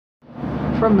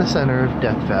From the center of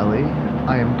Death Valley,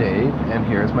 I am Dave, and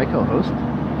here is my co-host.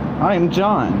 I'm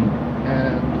John.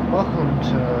 And welcome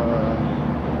to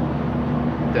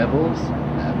Devil's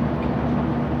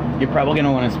Advocate. You're probably going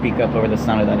to want to speak up over the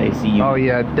sound of that AC unit. Oh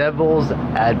yeah, Devil's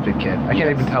Advocate. I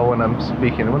can't even tell when I'm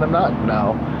speaking and when I'm not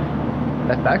now.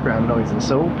 That background noise is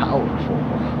so powerful.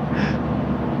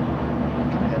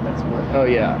 And that's what... Oh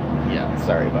yeah. Yeah,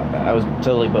 sorry about that. I was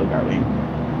totally bogarting.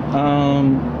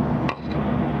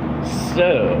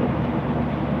 So,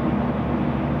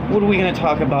 what are we going to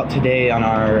talk about today on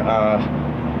our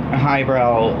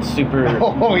highbrow, super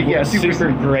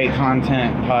great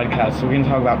content podcast? So we're going to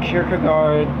talk about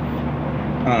Kierkegaard,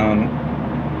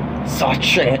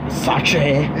 Sartre.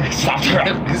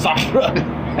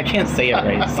 I can't say it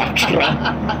right. Sartre.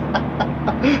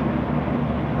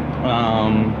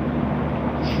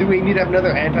 Do we need to have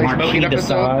another anti-smoking Marquis de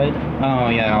episode? Sade. Oh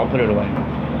yeah, I'll put it away.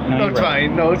 No, it's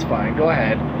fine. No, it's fine. Go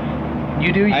ahead.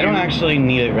 You do you. I don't actually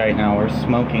need it right now. We're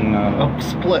smoking.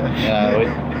 Split. Yeah,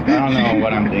 I don't know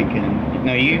what I'm thinking.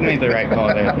 No, you made the right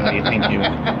call there, buddy. Thank you.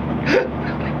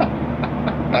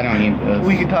 I don't need this.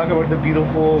 We can talk about the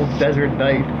beautiful desert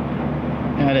night.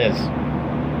 Yeah, it is.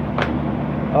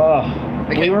 Oh,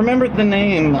 we remembered the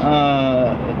name. Of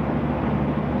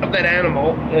that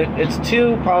animal. It's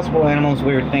two possible animals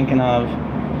we were thinking of.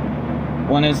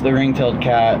 One is the ring-tailed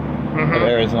cat of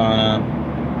Arizona.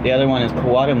 The other one is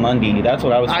Coatimundi. That's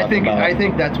what I was talking about. I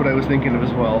think that's what I was thinking of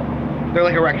as well. They're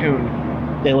like a raccoon.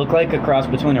 They look like a cross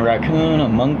between a raccoon, a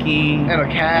monkey, and a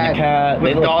cat.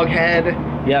 With a dog head.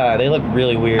 Yeah, they look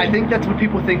really weird. I think that's what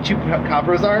people think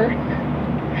chupacabras are.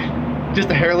 Just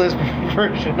a hairless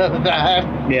version of that.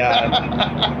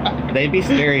 Yeah. They'd be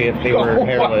scary if they were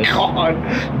hairless. Oh my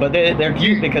god. But they're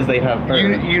cute because they have fur.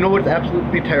 You know what's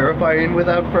absolutely terrifying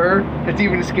without fur? It's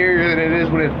even scarier than it is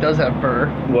when it does have fur.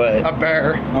 What? A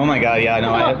bear. Oh my god, yeah,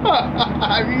 no.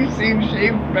 Have you seen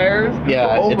shaved bears?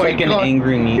 Yeah, oh it's my like god. an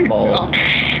angry meatball.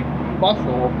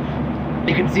 Muscle.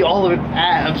 You can see all of its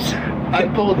abs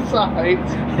on both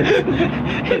sides.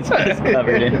 It's just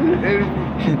covered in.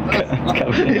 It's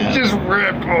covered in abs. Just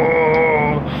ripped.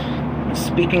 Oh.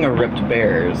 Speaking of ripped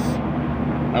bears,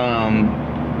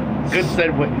 Good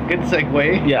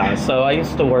segue. Yeah, so I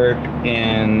used to work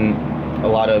in a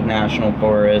lot of national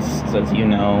forests, as you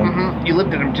know. Mm-hmm. You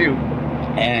lived in them too.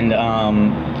 And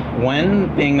one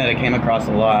thing that I came across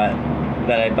a lot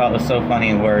that I thought was so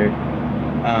funny were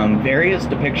various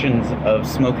depictions of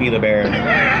Smokey the Bear.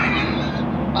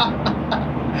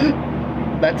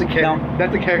 That's a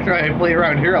character I play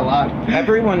around here a lot.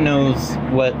 Everyone knows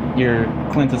what your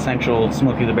quintessential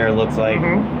Smokey the Bear looks like.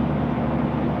 Mm-hmm.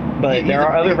 But there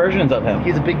are other versions of him.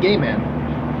 He's a big gay man.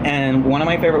 And one of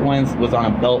my favorite ones was on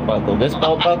a belt buckle. This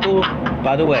belt buckle,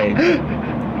 by the way,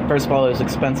 first of all, it was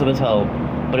expensive as hell,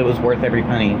 but it was worth every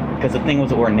penny because the thing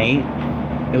was ornate.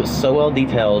 It was so well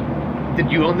detailed. Did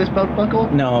you own this belt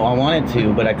buckle? No, I wanted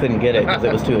to, but I couldn't get it because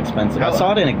it was too expensive. I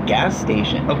saw it in a gas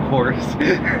station. Of course.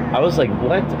 I was like,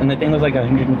 what? And the thing was like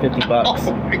 $150.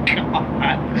 Oh my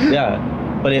god. Yeah,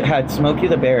 but it had Smokey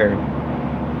the Bear,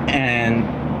 and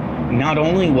not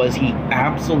only was he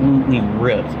absolutely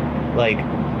ripped, like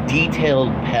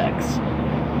detailed pecs,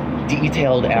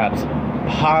 detailed abs,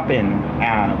 popping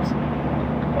abs,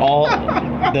 all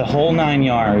the whole 9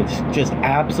 yards, just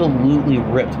absolutely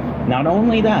ripped. Not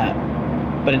only that,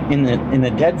 but in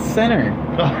the dead center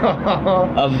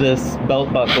of this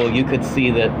belt buckle, you could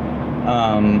see that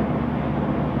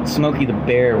Smokey the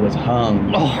Bear was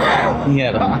hung.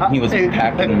 He was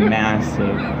packing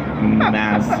massive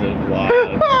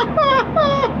wads.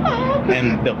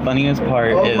 And the funniest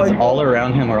part is all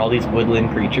around him were all these woodland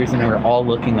creatures, and they were all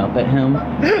looking up at him.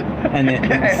 And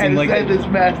it seemed like this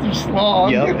massive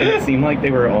slog. Yep, and it seemed like they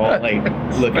were all like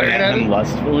looking at him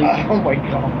lustfully. Oh my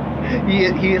god.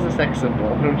 He is a sex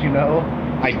symbol, don't you know?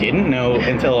 I didn't know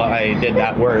until I did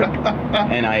that work,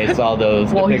 and I saw those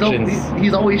depictions.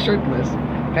 He's always shirtless,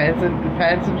 pants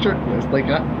and shirtless, like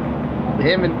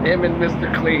him and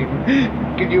Mr. Clean.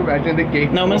 Can you imagine the gay?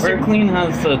 No, Mr. Clean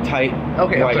has a tight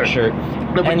white shirt,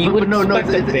 and you wouldn't expect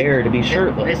a bear to be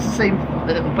shirtless. It's the same,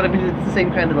 but I mean it's the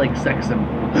same kind of like sex symbol.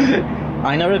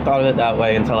 I never thought of it that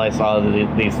way until I saw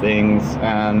these things,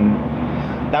 and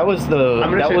that was the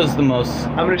most.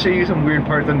 I'm gonna show you some weird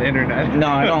parts on the internet. No,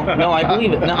 I don't. No, I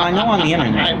believe it. No, I know on the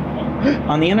internet.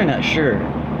 On the internet, sure,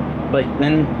 but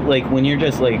then like when you're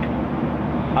just like,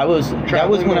 that was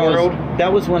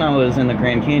when I was in the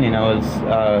Grand Canyon. I was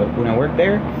when I worked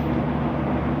there.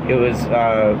 It was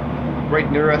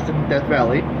right near us in Death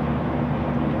Valley,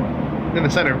 in the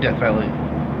center of Death Valley.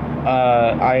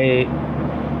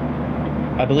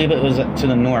 I believe it was to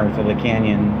the north of the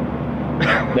canyon.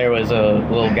 there was a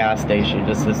little gas station,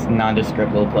 just this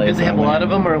nondescript little place. Did they have a lot of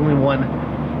them or only one?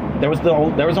 There was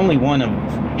only one of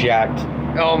Jacked.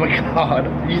 Oh my god.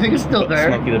 You think it's still there?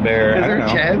 Smokey the Bear. Is I there don't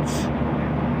a know. chance?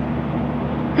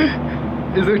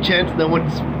 Is there a chance no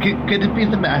one's... Could it be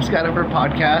the mascot of our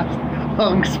podcast?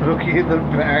 Hung Smokey the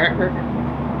Bear?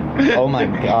 Oh my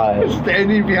god.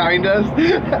 Standing behind us?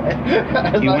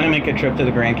 You want to make a trip to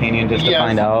the Grand Canyon just to Yes.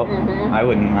 find out? Mhm. I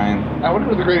wouldn't mind. I want to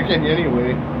go to the Grand Canyon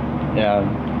anyway. Yeah.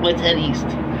 Let's head east.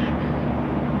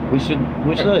 We should.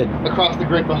 Across the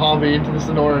Great Mojave into the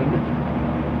Sonoran.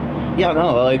 Yeah,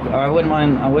 no, like I wouldn't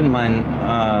mind.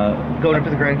 Going up to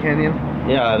the Grand Canyon?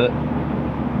 Yeah.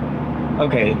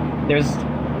 Okay. There's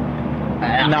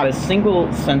not a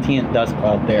single sentient dust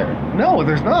cloud there. No,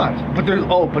 there's not. But there's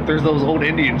those old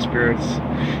Indian spirits.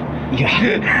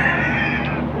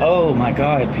 Yeah. Oh my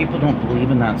god, people don't believe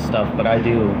in that stuff, but I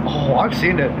do. Oh, I've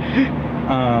seen it.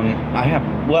 I have.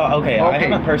 Well, okay, I Okay.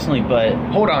 haven't personally, but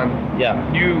Hold on. yeah.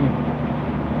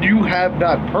 You have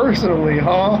not personally,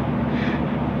 huh?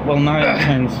 Well, not in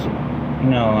terms.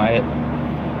 No,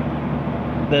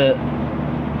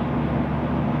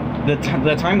 the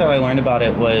time that I learned about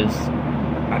it was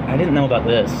I didn't know about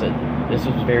this. This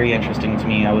was very interesting to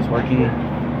me. I was working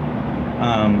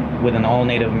with an all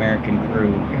Native American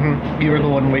crew. Mm-hmm. You were the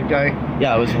one white guy.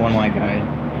 Yeah, I was one white guy.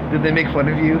 Did they make fun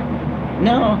of you?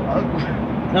 No,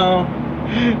 no, no.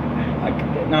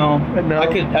 No.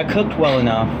 I cooked well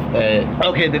enough that.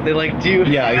 Okay, they liked you.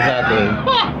 Yeah, exactly.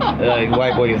 Like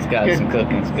white boy's got some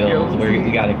cooking skills where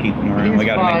you got to keep him around. We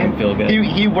got to make him feel good.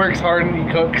 He works hard and he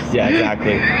cooks. Yeah,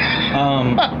 exactly.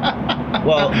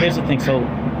 Well, here's the thing. So,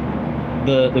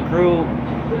 the crew,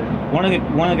 one of the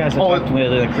guys I talked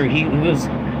with in the crew, he was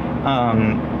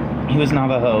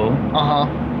Navajo,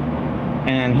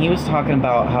 and he was talking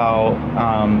about how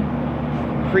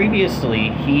previously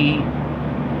he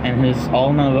and his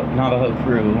all Navajo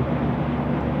crew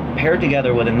paired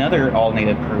together with another all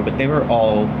Native crew, but they were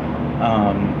all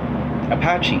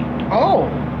Apache. Oh.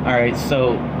 All right.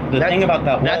 So the thing about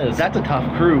that's a tough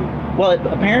crew. Well,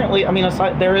 apparently, I mean,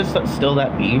 aside, there is still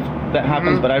that beef that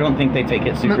happens, but I don't think they take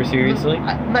it super seriously.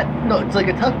 No, it's like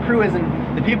a tough crew, as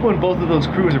in the people in both of those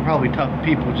crews are probably tough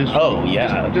people. Just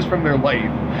just from their life.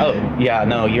 Oh yeah,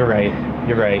 no, you're right.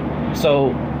 You're right.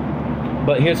 So,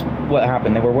 but here's what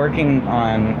happened. They were working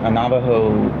on a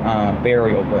Navajo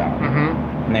burial ground,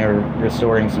 and they were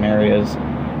restoring some areas,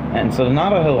 and so the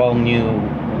Navajo all knew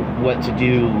what to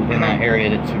do in that area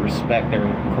to respect their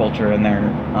culture and their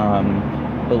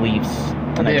beliefs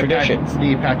and their traditions.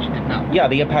 The Apache did not. Yeah,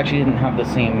 the Apache didn't have the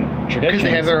same traditions. Because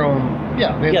they have their own.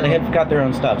 They had got their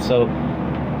own stuff. So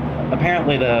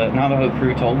apparently, the Navajo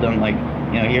crew told them, like,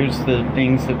 here's the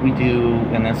things that we do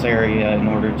in this area in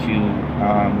order to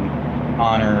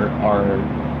honor our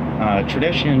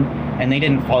tradition, and they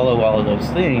didn't follow all of those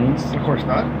things. Of course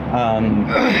not.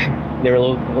 They were a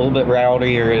little bit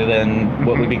rowdier than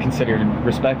what would be considered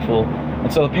respectful,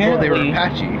 and so apparently, they were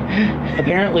Apache.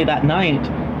 Apparently, that night,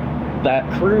 that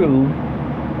crew,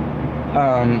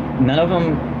 none of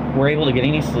them were able to get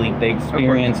any sleep. They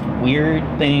experienced weird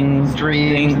things,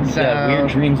 dreams, weird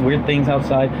dreams, weird things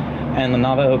outside, and the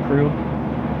Navajo crew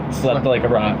slept like a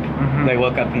rock. They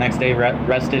woke up the next day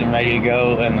rested and ready to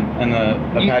go, and the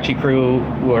Apache crew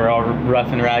were all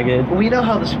rough and ragged. We know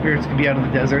how the spirits can be out of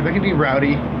the desert. They can be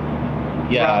rowdy.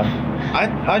 Yeah,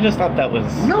 I just thought that was...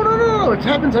 No. It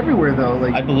happens everywhere, though.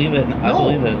 Like, I believe it. I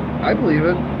believe it. I believe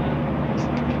it.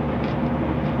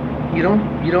 You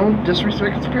don't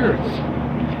disrespect spirits.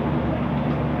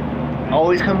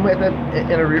 Always come with it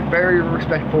in a very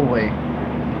respectful way.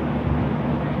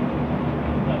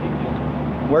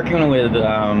 Working with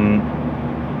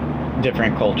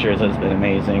different cultures has been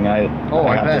amazing. I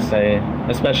have to say,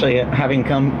 especially having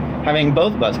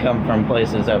both of us come from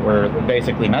places that were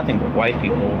basically nothing but white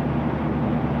people.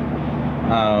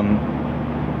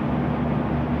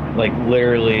 Like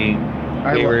literally,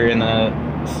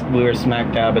 we were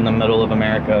smack dab in the middle of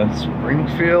America.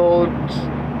 Springfield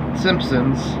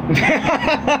Simpsons.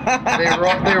 they were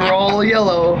all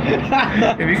yellow.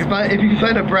 If you could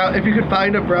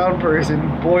find a brown person,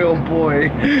 boy oh boy.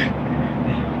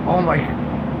 Oh my.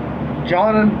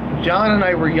 John and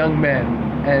I were young men,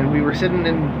 and we were sitting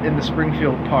in the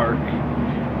Springfield Park,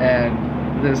 and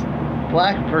this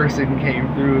black person came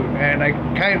through, and I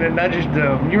kind of nudged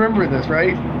him. You remember this,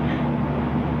 right?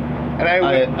 And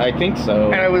I think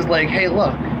so. And I was like, "Hey,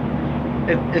 look,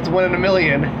 it's one in a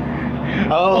million."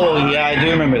 Oh yeah, I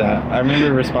do remember that. I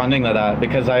remember responding to that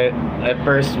because I at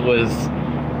first was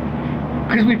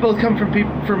because we both come from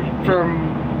people from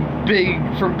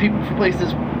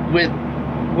places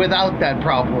without that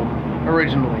problem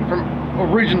originally.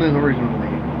 Originally.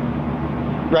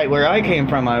 Right, where I came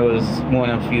from, I was one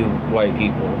of few white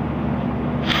people.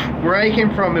 Where I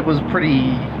came from, it was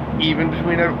pretty even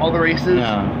between all the races.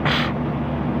 Yeah.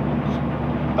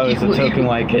 I was a token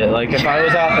white kid. Like if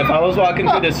I was walking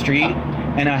through the street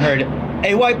and I heard,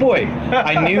 "Hey, white boy,"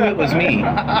 I knew it was me.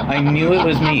 I knew it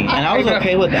was me, and I was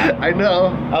okay with that. I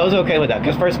know. I was okay with that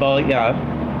because first of all, yeah,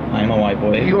 I'm a white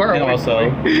boy. You are a and white also,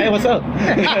 boy. Hey, what's up?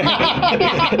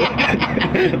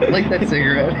 Like that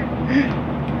cigarette.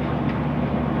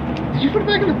 Did you put it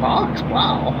back in the box?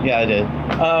 Wow. Yeah, I did.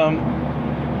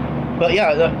 But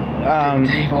yeah,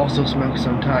 Dave also smokes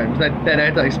sometimes. That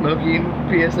anti-smoking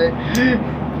PSA.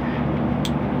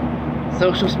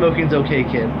 Social smoking's okay,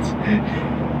 kids.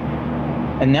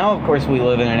 and now of course we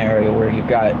live in an area where you've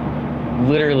got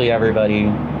literally everybody,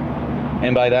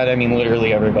 and by that I mean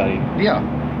literally everybody. Yeah.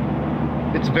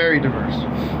 It's very diverse.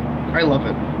 I love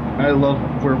it. I love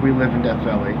where we live in Death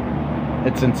Valley.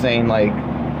 It's insane, like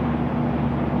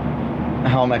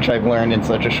how much I've learned in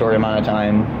such a short amount of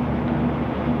time.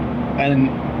 And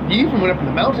You even went up in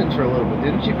the mountains for a little bit,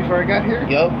 didn't you, before I got here?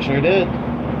 yep, sure did.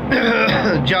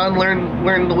 John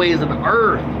learned the ways of the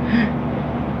earth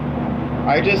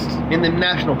I just in the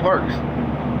national parks.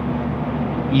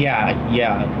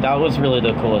 yeah, that was really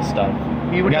the coolest stuff.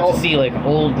 You We would got to see like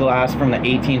old glass from the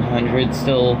 1800s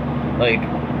still, like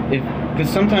because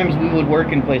sometimes we would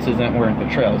work in places that weren't the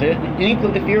trails.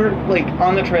 If you're like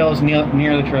on the trails,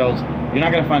 near the trails, you're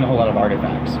not going to find a whole lot of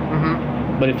artifacts.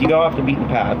 Mm-hmm. But if you go off the beaten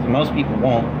path, most people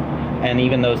won't, and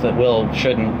even those that will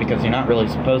shouldn't, because you're not really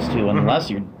supposed to unless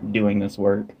you're doing this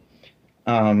work.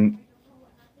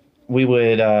 We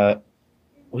would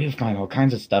find all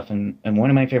kinds of stuff, and one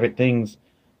of my favorite things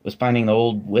was finding the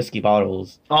old whiskey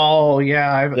bottles. Oh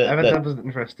yeah, I bet that was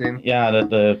interesting. Yeah, that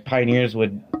the pioneers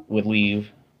would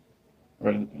leave,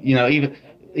 or even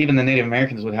the Native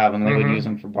Americans would have them. They would use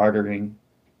them for bartering.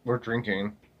 We're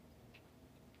drinking.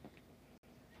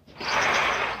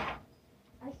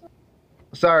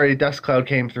 Sorry, dust cloud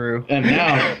came through. And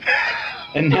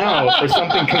now for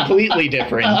something completely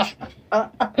different.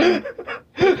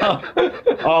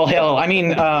 All hell. I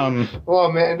mean,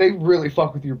 Oh man, they really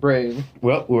fuck with your brain.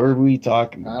 what were we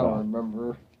talking I about? don't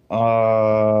remember.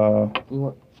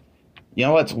 You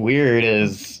know what's weird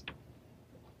is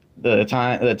the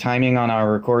timing on our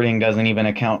recording doesn't even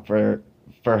account for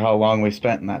how long we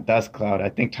spent in that dust cloud. I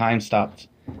think time stopped.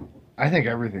 I think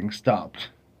everything stopped.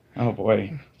 Oh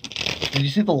boy. Did you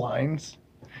see the lines?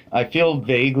 I feel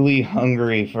vaguely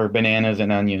hungry for bananas and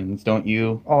onions, don't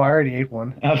you? Oh, I already ate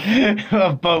one.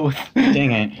 Of both.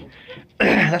 Dang it.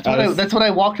 That's what I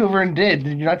walked over and did.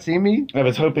 Did you not see me? I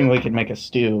was hoping we could make a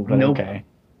stew, but Nope. okay.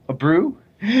 A brew?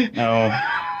 No.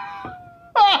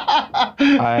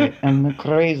 I am a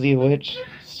crazy witch,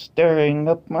 stirring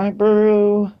up my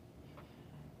brew.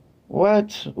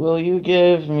 What will you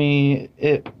give me?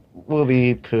 It will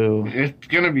be poo. It's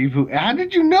gonna be poo. How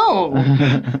did you know?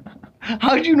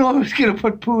 How did you know I was gonna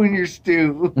put poo in your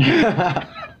stew? I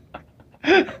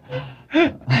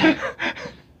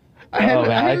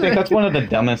think that's one of the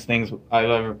dumbest things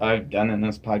I've done in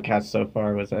this podcast so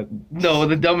far. Was that? No,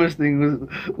 the dumbest thing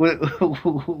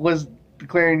was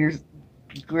declaring you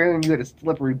had a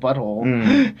slippery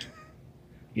butthole.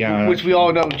 Yeah. Which we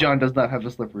all know John does not have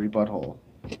a slippery butthole.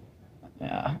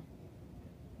 Yeah.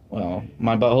 Well,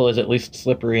 my butthole is at least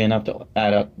slippery enough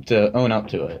to own up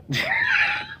to it.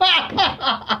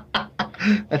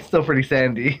 That's still pretty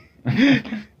sandy.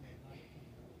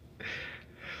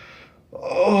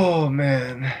 Oh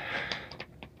man.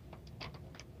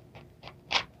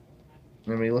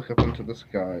 Let me look up into the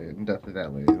sky in Death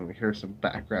Valley and we hear some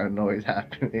background noise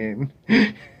happening.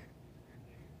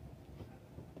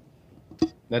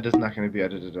 That is not going to be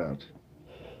edited out.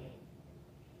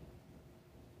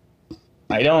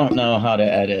 I don't know how to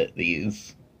edit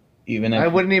these. Even if I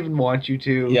wouldn't even want you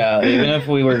to. Yeah, even if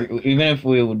we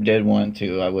did want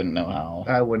to, I wouldn't know how.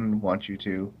 I wouldn't want you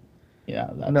to. Yeah,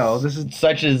 that's No, this is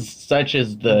such is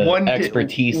the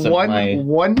expertise of my.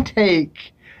 One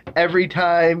take every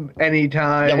time,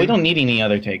 anytime. Yeah, we don't need any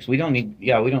other takes. We don't need.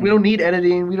 Yeah, we don't. We don't need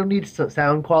editing. We don't need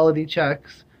sound quality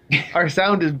checks. Our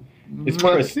sound is. It's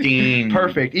pristine.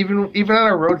 Perfect. Even on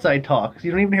our roadside talks,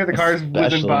 you don't even hear the cars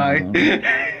whizzing by.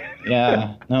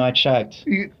 Yeah. No, I checked.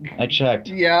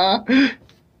 Yeah.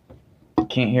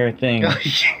 Can't hear a thing.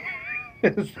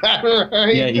 Is that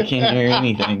right? Yeah, you can't hear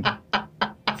anything.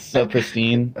 It's so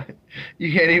pristine.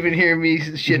 You can't even hear me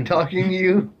shit talking to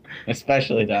you.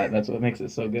 Especially that. That's what makes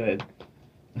it so good.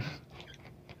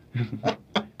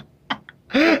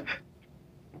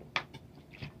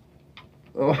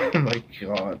 Oh my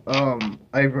god.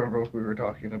 I remember what we were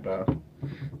talking about.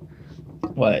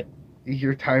 What?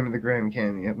 your time in the Grand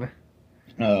Canyon.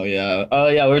 Oh yeah. Oh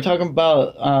yeah. We were talking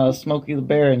about Smokey the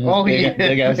Bear and his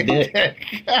big ass dick.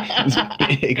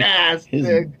 His big ass his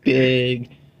dick. big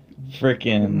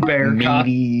freaking Bear cock.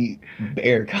 meaty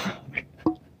bear cock.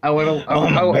 I want to.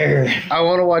 I'm a bear. I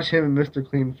want to watch him and Mr.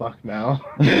 Clean fuck now.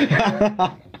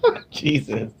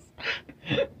 Jesus.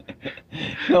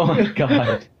 Oh my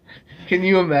god. Can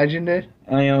you imagine it?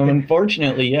 I am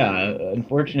unfortunately, yeah.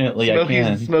 Unfortunately, I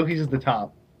can. Smokey's is the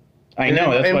top. I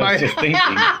know. That's what I was just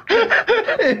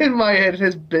thinking. In my head,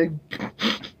 his big.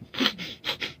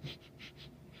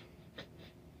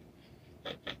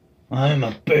 I'm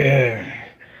a bear.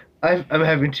 I'm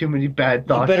having too many bad You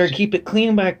thoughts. better keep it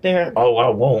clean back there. Oh, I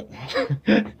won't.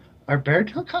 Are bear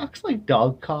cocks like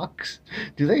dog cocks?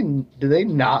 Do they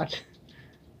not?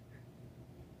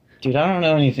 Dude, I don't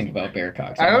know anything about bear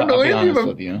cocks. I don't know I'll be anything honest about-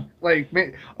 with you.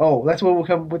 Like, oh, that's what we'll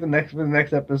come with the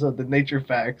next episode, the nature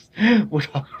facts. We'll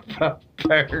talk about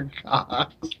bear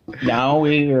cocks. Now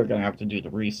we are gonna have to do the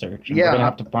research. And Yeah. We're gonna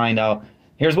have to find out.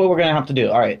 Here's what we're gonna have to do.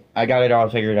 All right, I got it all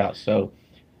figured out. So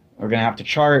we're gonna have to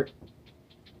chart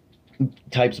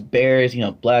types of bears. You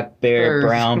know, black bear, Bears,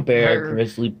 brown bear, bear.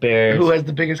 grizzly bears. Who has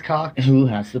the biggest cock? Who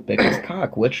has the biggest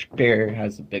cock? Which bear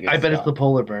has the biggest? I bet it's cock? the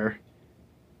polar bear.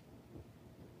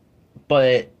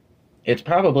 But it's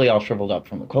probably all shriveled up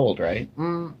from the cold, right?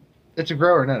 It's a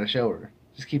grower, not a shower.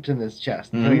 Just keeps it in his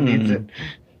chest until he needs Mm.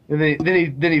 it,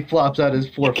 and then he flops out his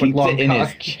 4 foot Keeps long it in cock.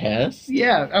 his chest.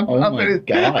 Yeah, Oh up my in his...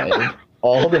 god!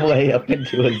 All the way up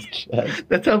into his chest.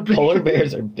 That's how big. Polar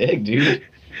bears are big, dude.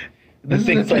 This This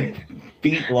thing's is the like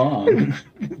feet long.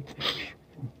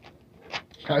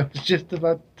 I was just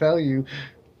about to tell you.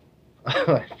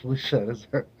 I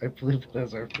believe that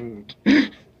is our food.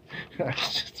 I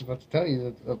was just about to tell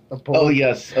you that a polar... Oh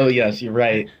yes, you're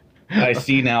right. I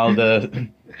see now the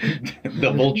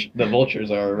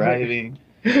vultures are arriving,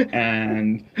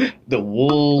 and the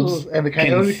wolves and the can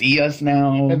coyotes see us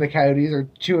now. and the coyotes are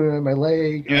chewing on my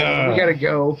leg. Yeah. We gotta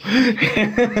go.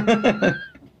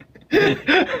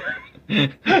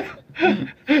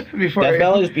 Before Death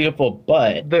Valley is beautiful,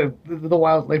 but the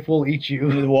wildlife will eat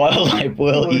you. the wildlife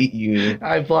will eat you.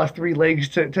 I've lost 3 legs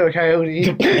to a coyote.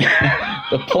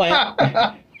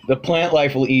 The plant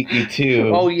life will eat you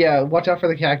too. Oh yeah, watch out for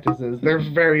the cactuses. They're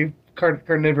very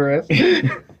carnivorous.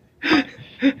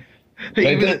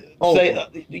 Say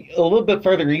a little bit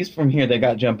further east from here, they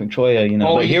got jumping cholla, you know.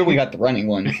 Oh, but here yeah. we got the running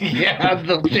ones. Yeah,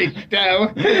 they'll take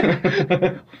down.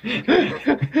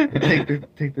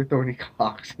 take their thorny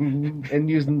cocks and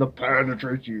use them to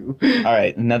penetrate you. All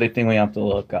right, another thing we have to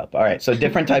look up. All right, so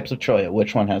different types of cholla.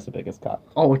 Which one has the biggest cock?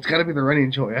 Oh, it's got to be the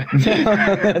running cholla.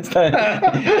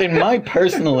 In my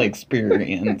personal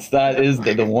experience, that is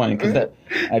the one because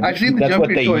I've seen the that's what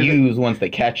jumping they cholla. use once they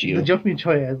catch The you. jumping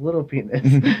cholla has little penis.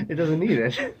 It doesn't need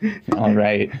it. All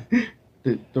right.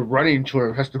 The running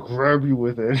cholla has to grab you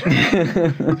with it.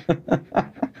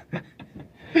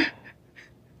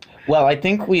 Well, I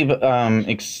think we've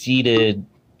exceeded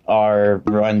our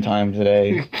run time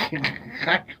today.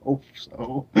 I hope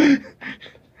so.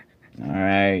 All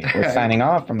right, we're signing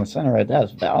off from the center of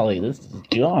Death Valley. This is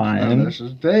John. And this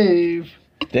is Dave.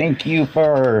 Thank you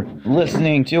for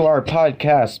listening to our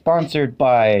podcast sponsored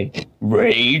by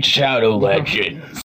Raid Shadow Legends.